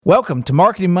Welcome to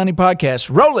Marketing Money Podcast.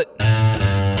 Roll it.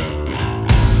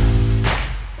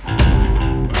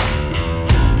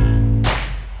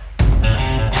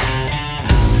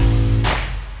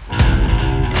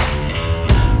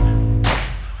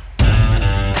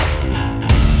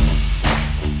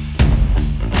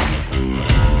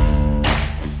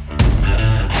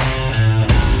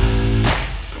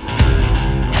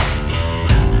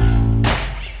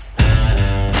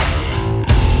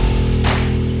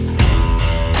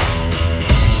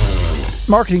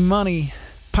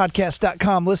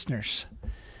 MarketingMoneyPodcast.com listeners.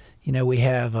 You know, we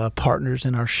have partners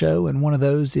in our show, and one of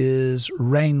those is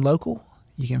Rain Local.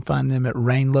 You can find them at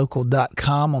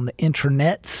rainlocal.com on the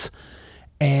intranets,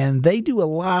 and they do a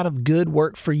lot of good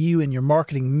work for you in your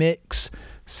marketing mix,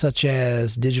 such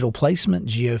as digital placement,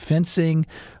 geofencing,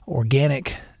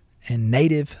 organic and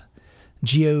native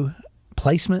geo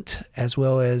placement, as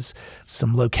well as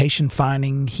some location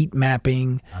finding, heat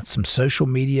mapping, some social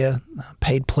media,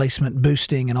 paid placement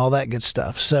boosting, and all that good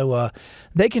stuff. So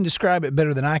they can describe it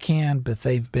better than I can, but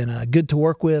they've been good to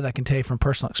work with. I can tell you from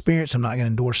personal experience, I'm not going to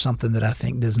endorse something that I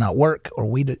think does not work or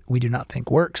we do not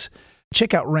think works.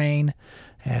 Check out Rain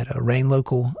at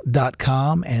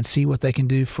rainlocal.com and see what they can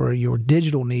do for your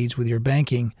digital needs with your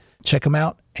banking. Check them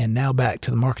out. And now back to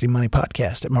the Marketing Money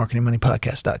Podcast at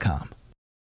marketingmoneypodcast.com.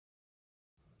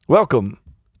 Welcome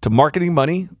to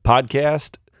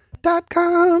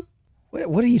MarketingMoneyPodcast.com.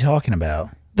 What are you talking about?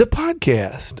 The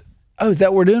podcast. Oh, is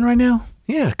that what we're doing right now?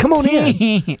 Yeah, come on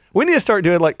in. We need to start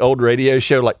doing like old radio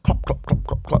show, like clop, clop, clop,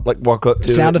 clop, clop, like walk up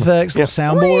to sound it. effects, Yeah.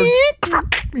 little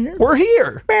soundboard. We're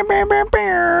here.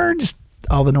 Just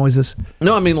all the noises.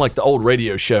 No, I mean like the old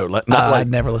radio show. Like, not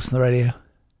I'd never listen to the radio.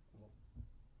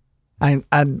 I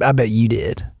bet you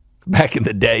did. back in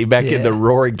the day, back in the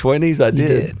roaring 20s, I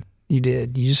did. You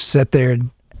did. You just sat there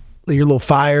and your little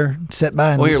fire, sat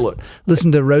by and Well, here, look.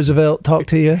 listen to Roosevelt talk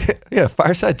to you. Yeah,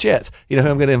 fireside chats. You know who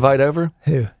I'm going to invite over?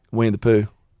 Who? Winnie the Pooh.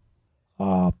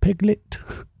 Oh, Piglet.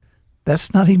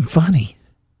 That's not even funny.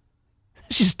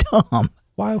 It's just dumb.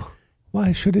 Why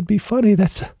should it be funny?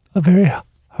 That's a very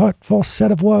hurtful set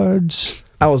of words.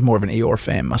 I was more of an Eeyore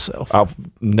fan myself.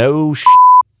 No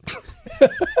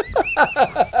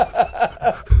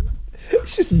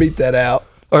Let's just beat that out.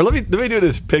 Or let me do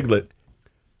this Piglet.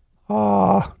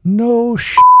 No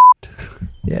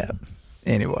Yeah.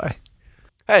 Anyway.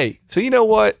 Hey, so you know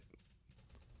what?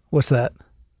 What's that?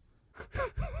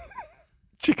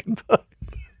 Chicken butt.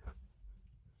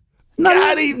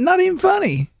 Not even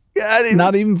funny. Got him.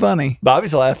 Not even funny.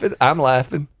 Bobby's laughing. I'm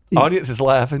laughing. Audience is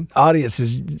laughing. Audience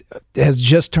has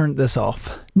just turned this off.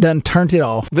 Turned it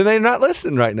off. Then they're not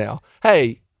listening right now.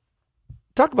 Hey,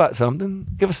 talk about something.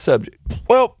 Give us a subject.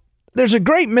 Well, there's a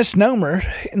great misnomer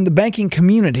in the banking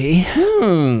community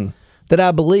that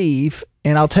I believe,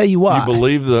 and I'll tell you why. You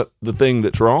believe the thing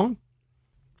that's wrong?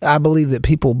 I believe that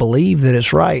people believe that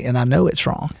it's right, and I know it's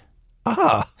wrong.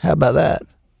 Ah, How about that?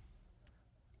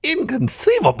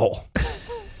 inconceivable.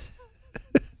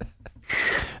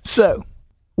 So,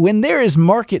 when there is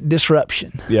market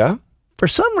disruption, Yeah? for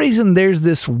some reason there's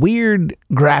this weird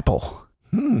grapple.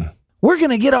 We're going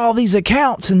to get all these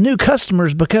accounts and new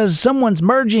customers because someone's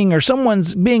merging or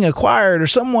someone's being acquired or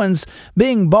someone's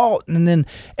being bought, and then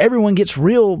everyone gets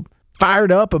real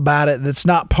fired up about it that's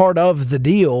not part of the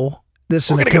deal. This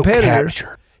is a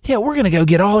competitor. Yeah, we're going to go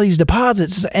get all these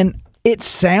deposits. And it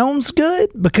sounds good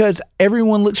because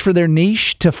everyone looks for their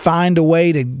niche to find a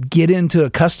way to get into a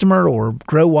customer or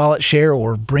grow wallet share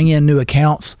or bring in new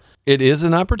accounts. It is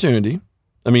an opportunity.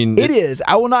 I mean, It is.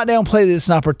 I will not downplay this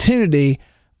an opportunity.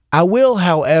 I will,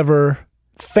 however,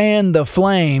 fan the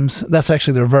flames. That's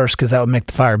actually the reverse because that would make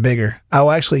the fire bigger. I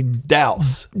will actually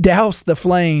douse. douse the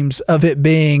flames of it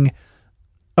being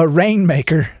a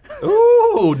rainmaker.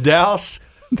 Ooh, douse.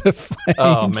 The flames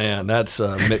Oh, man, that's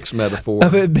a mixed metaphor.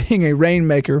 of it being a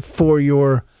rainmaker for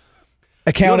your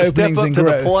account You openings step up and to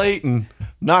growth. the plate and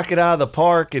knock it out of the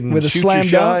park and With a shoot slam your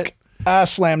shot. dunk, I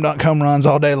slam dunk home runs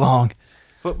all day long.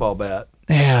 Football bat.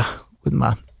 Yeah, with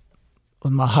my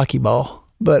hockey ball.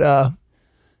 But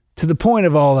to the point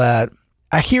of all that,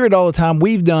 I hear it all the time.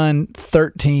 We've done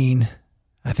 13,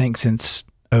 I think, since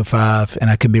 05, and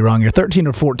I could be wrong here. 13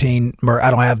 or 14.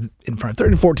 I don't have in front.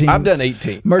 13 or 14. I've done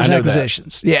 18. mergers I and know that.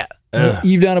 acquisitions. Yeah, Ugh.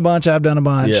 you've done a bunch. I've done a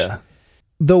bunch. Yeah.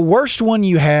 The worst one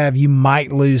you have, you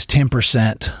might lose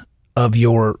 10% of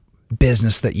your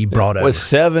business that you brought over. Was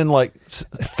 7 like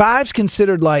 5's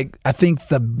considered like, I think,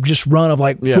 the just run of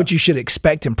like Yeah. what you should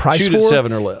expect in price shoot for. at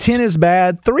 7 or less? 10 is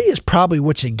bad. 3 is probably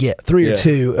what you get. 3 or Yeah.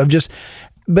 2 of just.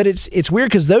 But it's weird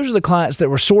because those are the clients that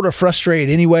were sort of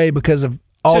frustrated anyway because of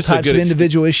all Just a types of good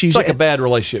individual issues. It's like a bad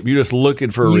relationship. You're just looking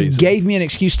for a You reason. gave me an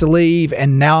excuse to leave,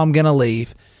 and now I'm going to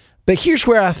leave. But here's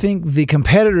where I think the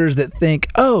competitors that think,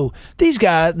 oh,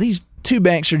 these two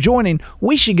banks are joining,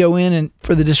 we should go in and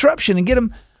for the disruption and get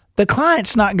them. The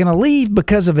client's not going to leave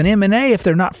because of an M&A if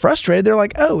they're not frustrated. They're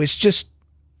like, oh, it's just,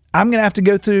 I'm going to have to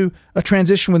go through a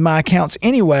transition with my accounts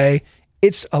anyway.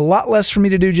 It's a lot less for me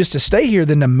to do just to stay here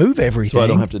than to move everything. So I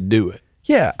don't have to do it.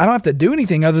 Yeah, I don't have to do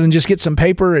anything other than just get some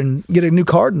paper and get a new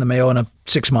card in the mail in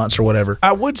 6 months or whatever.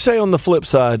 I would say on the flip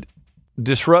side,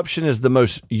 disruption is the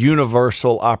most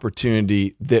universal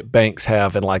opportunity that banks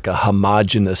have in like a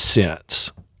homogenous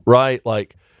sense, right?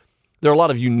 Like there are a lot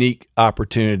of unique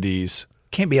opportunities.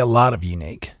 Can't be a lot of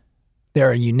unique. There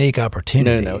are unique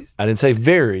opportunities. No, I didn't say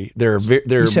very.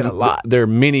 You said a lot. There are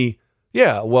many.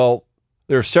 Yeah, well,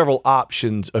 there are several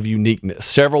options of uniqueness,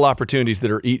 several opportunities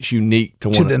that are each unique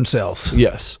to themselves.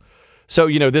 Yes. So,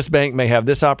 this bank may have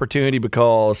this opportunity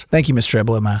because... Thank you, Ms.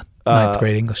 Treblow, my ninth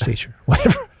grade English teacher.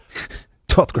 Whatever.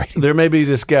 12th grade. There may be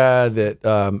this guy that,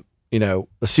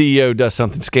 a CEO does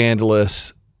something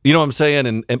scandalous. You know what I'm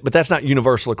saying? But that's not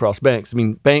universal across banks. I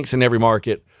mean, banks in every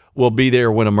market will be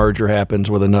there when a merger happens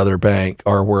with another bank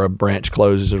or where a branch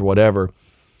closes or whatever.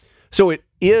 So it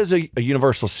is a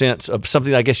universal sense of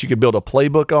something I guess you could build a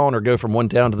playbook on or go from one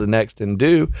town to the next and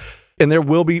do. And there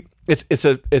will be it's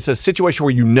a situation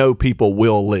where people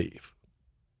will leave.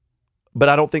 But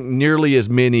I don't think nearly as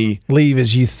many leave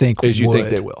as you think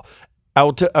they will.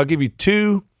 I'll give you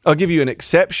two. I'll give you an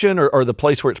exception or the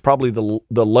place where it's probably the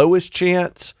lowest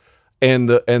chance and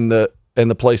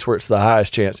the place where it's the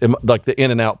highest chance, like the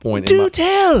in and out point. Do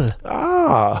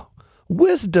tell.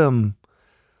 Wisdom.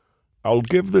 I'll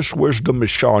give this wisdom to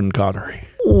Sean Connery.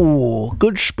 Ooh,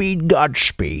 good speed,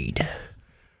 Godspeed.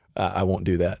 I won't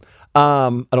do that. I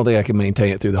don't think I can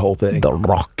maintain it through the whole thing. The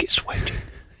Rock is waiting.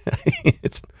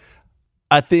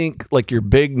 I think like your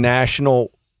big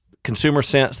national consumer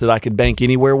sense that I could bank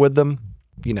anywhere with them.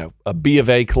 A B of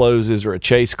A closes or a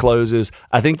Chase closes.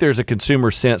 I think there's a consumer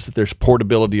sense that there's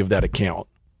portability of that account.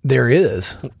 There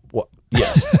is. Well,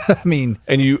 yes. I mean,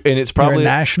 and it's probably a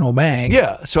national bank.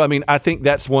 Yeah. So I mean, I think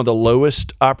that's one of the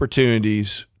lowest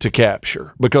opportunities to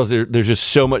capture because there's just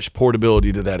so much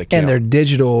portability to that account. And their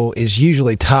digital is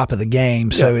usually top of the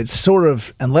game. So it's sort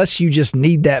of, unless you just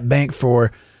need that bank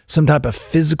for some type of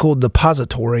physical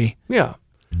depository. Yeah.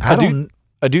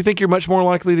 I do think you're much more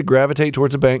likely to gravitate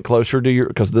towards a bank closer to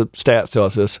because the stats tell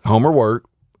us this, home or work.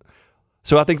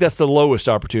 So I think that's the lowest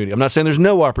opportunity. I'm not saying there's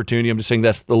no opportunity. I'm just saying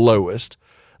that's the lowest.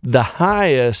 The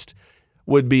highest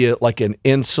would be like an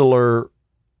insular,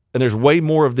 and there's way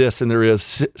more of this than there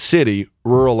is city,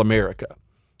 rural America.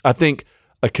 I think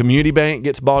a community bank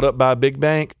gets bought up by a big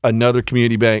bank, another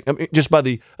community bank, just by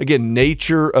the, again,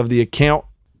 nature of the account.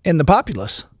 And the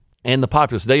populace.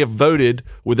 They have voted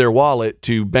with their wallet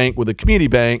to bank with a community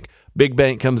bank. Big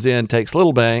bank comes in, takes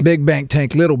little bank. Big bank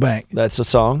take little bank. That's a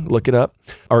song. Look it up.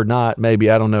 Or not,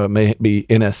 maybe. I don't know. It may be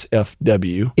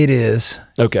NSFW. It is.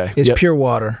 Okay. It's Pure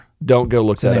Water. Don't go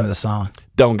look that up. That's the name of the song.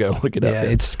 Don't go look it up. Yeah,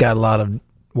 it's got a lot of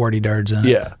wordy dirds in it.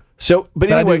 Yeah. So,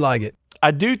 but anyway, I do like it. I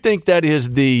do think that is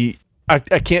I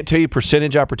can't tell you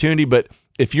percentage opportunity, but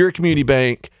if you're a community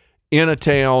bank in a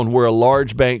town where a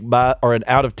large bank or an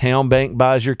out-of-town bank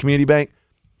buys your community bank.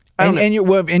 And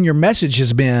your message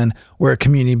has been we're a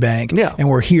community bank, and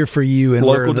we're here for you, and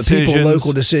we're the people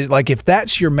local decisions. Like if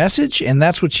that's your message and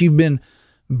that's what you've been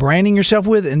branding yourself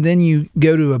with, and then you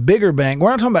go to a bigger bank. We're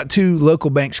not talking about two local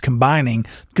banks combining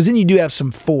because then you do have some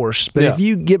force. But if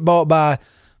you get bought by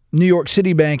New York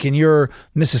City Bank and you're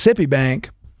Mississippi Bank,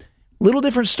 little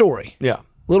different story. Yeah,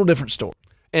 little different story.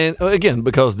 And again,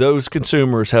 because those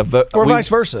consumers have... or vice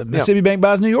versa. Mississippi Bank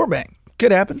buys New York Bank.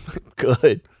 Could happen.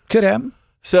 Could happen.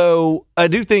 So I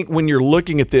do think when you're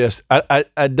looking at this,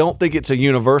 I don't think it's a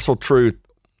universal truth.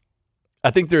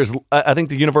 I think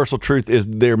the universal truth is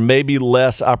there may be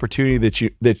less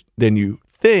opportunity than you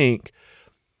think.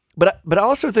 But I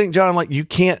also think, John, like you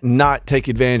can't not take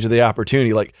advantage of the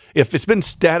opportunity. Like if it's been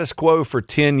status quo for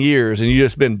 10 years and you've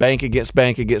just been bank against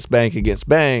bank against bank against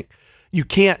bank, you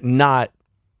can't not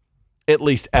at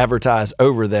least advertise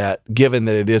over that, given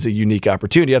that it is a unique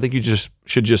opportunity. I think you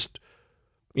should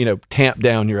tamp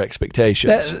down your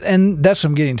expectations. And that's what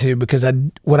I'm getting to, because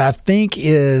what I think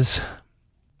is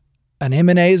an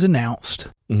M&A is announced.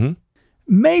 Mm-hmm.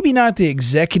 Maybe not the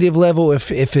executive level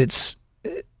if it's...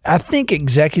 I think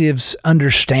executives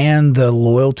understand the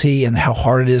loyalty and how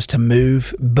hard it is to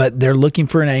move, but they're looking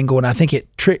for an angle, and I think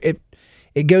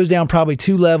it goes down probably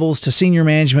 2 levels to senior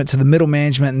management to the middle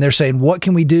management, and they're saying, what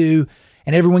can we do?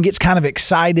 And everyone gets kind of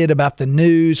excited about the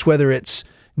news, whether it's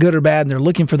good or bad, and they're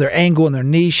looking for their angle and their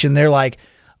niche, and they're like,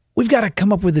 we've got to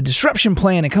come up with a disruption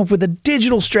plan and come up with a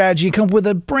digital strategy and come up with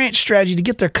a branch strategy to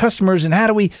get their customers. And how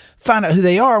do we find out who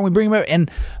they are and we bring them over?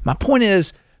 And my point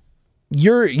is,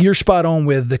 you're spot on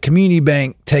with the community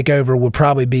bank takeover would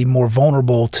probably be more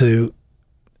vulnerable to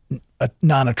a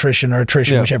non-attrition or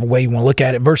attrition, whichever way you want to look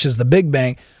at it, versus the big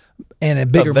bank and a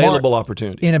bigger available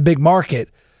opportunity in a big market.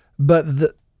 But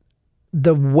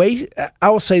the way, I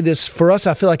will say this, for us,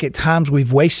 I feel like at times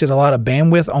we've wasted a lot of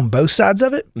bandwidth on both sides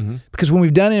of it, because when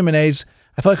we've done M&As,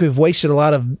 I feel like we've wasted a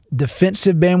lot of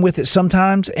defensive bandwidth at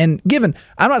sometimes. And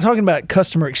I'm not talking about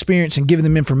customer experience and giving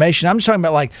them information. I'm just talking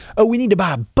about like, oh, we need to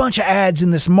buy a bunch of ads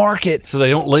in this market. So they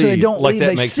don't leave.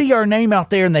 They see our name out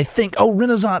there and they think, oh,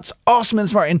 Renaissance, awesome in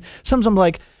this market. And sometimes I'm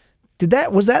like,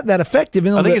 was that effective?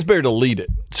 And I think it's better to lead it.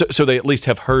 So they at least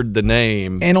have heard the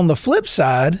name. And on the flip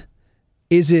side,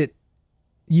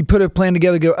 you put a plan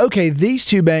together, go, okay, these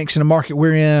two banks in the market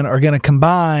we're in are going to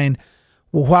combine.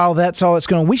 Well, while that's all that's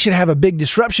going on, we should have a big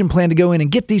disruption plan to go in and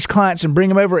get these clients and bring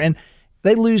them over. And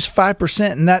they lose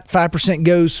 5%, and that 5%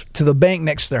 goes to the bank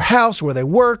next to their house where they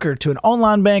work, or to an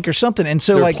online bank or something. And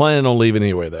so they're planning on leaving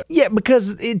anyway. Yeah,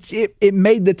 because it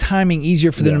made the timing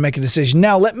easier for them to make a decision.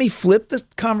 Now, let me flip the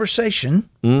conversation.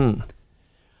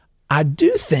 I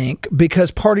do think,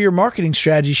 because part of your marketing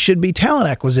strategy should be talent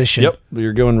acquisition. Yep,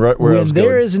 you're going right where I was going.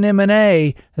 When there is an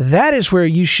M&A, that is where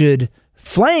you should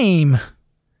fans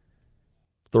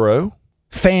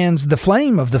the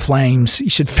flame of the flames. You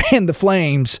should fan the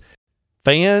flames.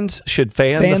 Fans should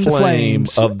fan the flame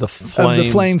of the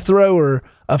flamethrower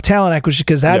of talent acquisition,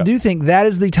 because I do think that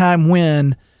is the time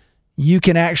when you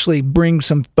can actually bring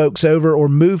some folks over or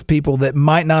move people that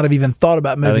might not have even thought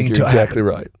about moving into it. You're exactly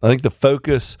right. I think the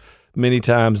focus many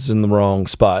times is in the wrong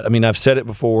spot. I mean, I've said it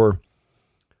before.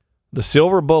 The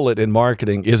silver bullet in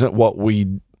marketing isn't what we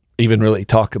even really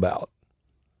talk about.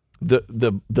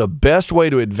 The best way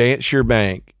to advance your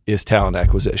bank is talent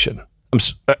acquisition. I'm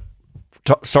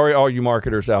sorry, all you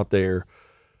marketers out there.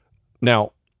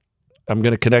 Now, I'm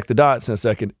going to connect the dots in a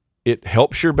second. It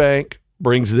helps your bank,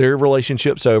 brings their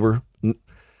relationships over.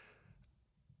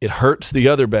 It hurts the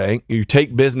other bank. You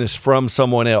take business from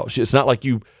someone else. It's not like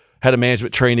you had a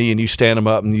management trainee and you stand them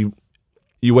up and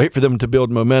you wait for them to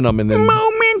build momentum and then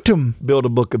build a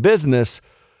book of business.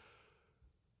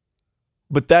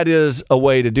 But that is a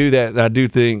way to do that. And I do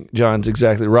think John's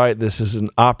exactly right. This is an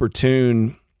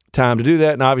opportune time to do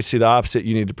that. And obviously the opposite,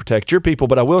 you need to protect your people.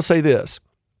 But I will say this.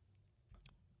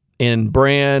 In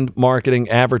brand, marketing,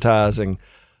 advertising,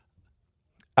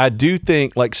 I do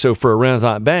think, for a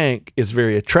Renaissance Bank, it's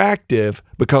very attractive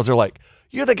because they're like,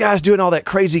 you're the guys doing all that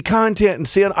crazy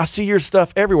content and I see your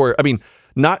stuff everywhere. I mean,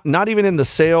 not even in the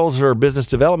sales or business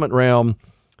development realm.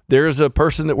 There's a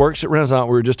person that works at Renaissance.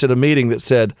 We were just at a meeting that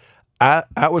said,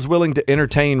 I was willing to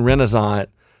entertain Renaissance,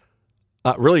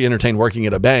 not really entertain working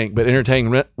at a bank, but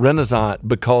entertain Renaissance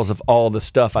because of all the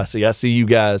stuff I see. I see you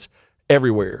guys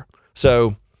everywhere.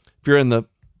 So if you're in the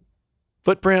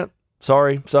footprint,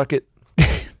 sorry, suck it.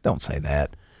 Don't say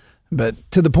that. But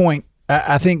to the point,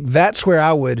 I think that's where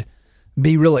I would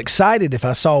be real excited if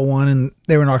I saw one and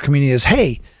they were in our community is,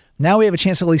 hey, now we have a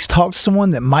chance to at least talk to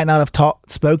someone that might not have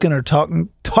spoken or talking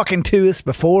to us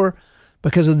before,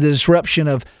 because of the disruption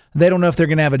of they don't know if they're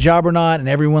going to have a job or not, and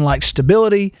everyone likes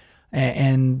stability,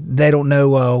 and they don't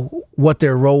know what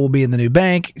their role will be in the new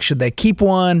bank. Should they keep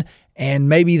one? And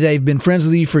maybe they've been friends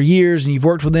with you for years, and you've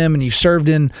worked with them, and you've served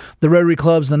in the Rotary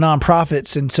clubs, the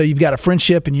nonprofits, and so you've got a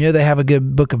friendship, and you know they have a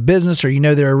good book of business, or you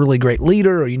know they're a really great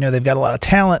leader, or you know they've got a lot of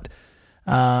talent.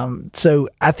 So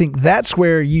I think that's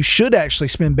where you should actually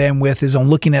spend bandwidth, is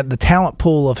on looking at the talent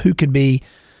pool of who could be,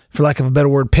 for lack of a better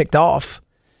word, picked off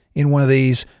in one of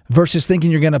these, versus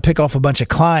thinking you're going to pick off a bunch of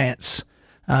clients.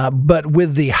 But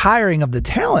with the hiring of the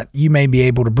talent, you may be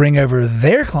able to bring over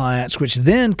their clients, which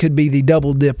then could be the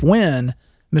double dip win,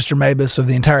 Mr. Mabus, of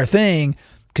the entire thing,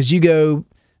 because you go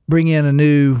bring in a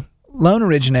new loan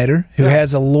originator who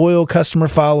has a loyal customer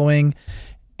following,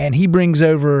 and he brings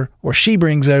over, or she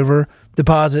brings over,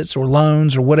 deposits or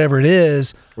loans or whatever it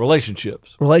is.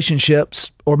 Relationships.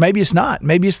 Or maybe it's not.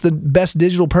 Maybe it's the best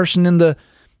digital person in the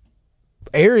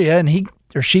area, and he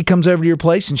or she comes over to your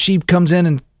place and she comes in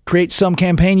and creates some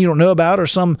campaign you don't know about, or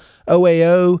some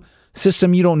OAO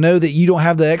system you don't know that you don't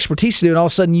have the expertise to do, and all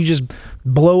of a sudden you just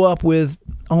blow up with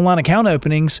online account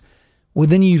openings. Well,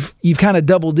 then you've kind of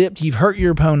double dipped. You've hurt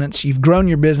your opponents, you've grown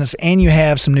your business, and you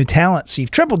have some new talent, so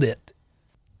you've triple dipped.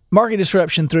 Market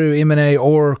disruption through M&A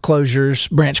or closures,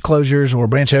 branch closures or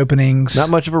branch openings. Not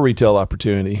much of a retail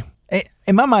opportunity.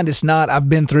 In my mind, it's not. I've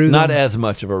been through them. Not as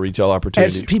much of a retail opportunity.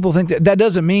 As people think that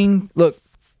doesn't mean, look,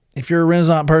 if you're a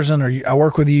Renaissance person, or I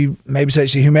work with you, maybe say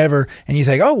whomever, and you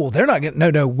think, oh, well, they're not going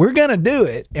to, no, we're going to do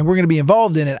it and we're going to be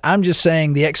involved in it. I'm just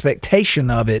saying the expectation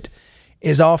of it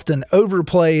is often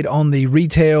overplayed on the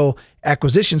retail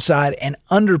acquisition side and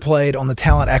underplayed on the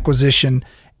talent acquisition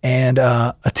and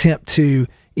attempt to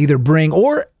either bring,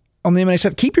 or on the M&A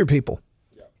side, keep your people.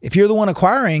 Yeah. If you're the one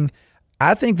acquiring,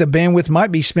 I think the bandwidth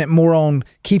might be spent more on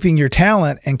keeping your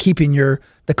talent and keeping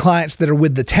the clients that are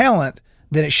with the talent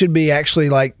than it should be actually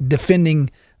like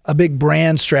defending a big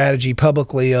brand strategy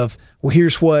publicly of, well,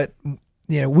 here's what,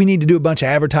 we need to do a bunch of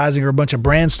advertising or a bunch of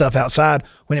brand stuff outside,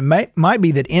 when it might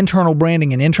be that internal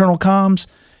branding and internal comms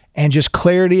and just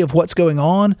clarity of what's going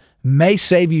on may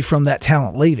save you from that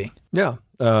talent leaving. Yeah.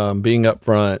 Being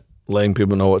upfront, letting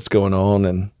people know what's going on,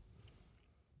 and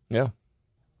yeah.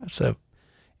 So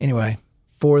anyway,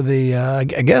 for the, I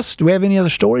guess, do we have any other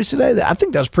stories today? I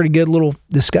think that was a pretty good little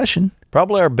discussion.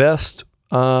 Probably our best,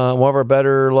 one of our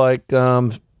better,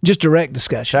 just direct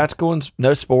discussion. Tactical ones,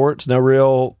 no sports, no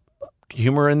real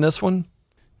humor in this one.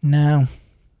 No.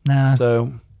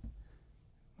 So,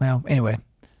 well, anyway.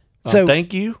 So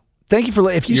thank you. Thank you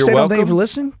if you You're stayed on, welcome. thank you for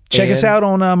listening. Check us out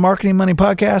on Marketing Money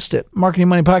Podcast at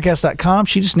marketingmoneypodcast.com.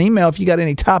 Shoot us an email if you got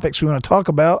any topics we want to talk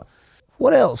about.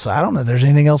 What else? I don't know if there's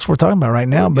anything else we're talking about right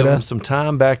now, Give them but some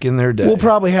time back in their day. We'll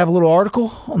probably have a little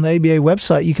article on the ABA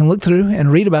website you can look through and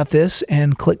read about this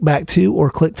and click back to or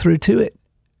click through to it.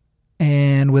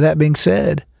 And with that being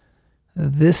said,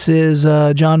 this is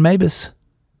John Mabus.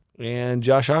 And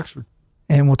Josh Oxford.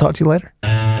 And we'll talk to you later.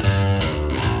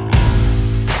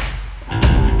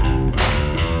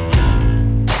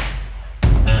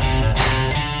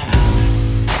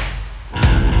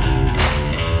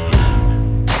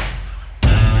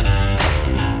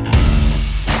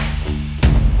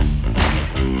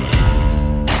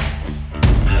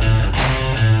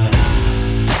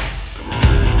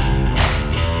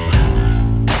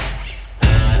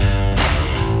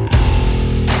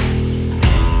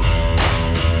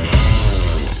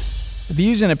 The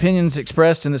views and opinions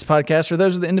expressed in this podcast are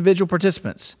those of the individual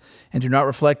participants and do not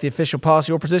reflect the official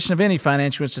policy or position of any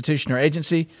financial institution or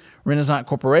agency, Renaissance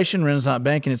Corporation, Renaissance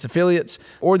Bank and its affiliates,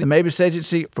 or the Mabus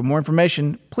Agency. For more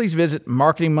information, please visit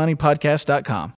marketingmoneypodcast.com.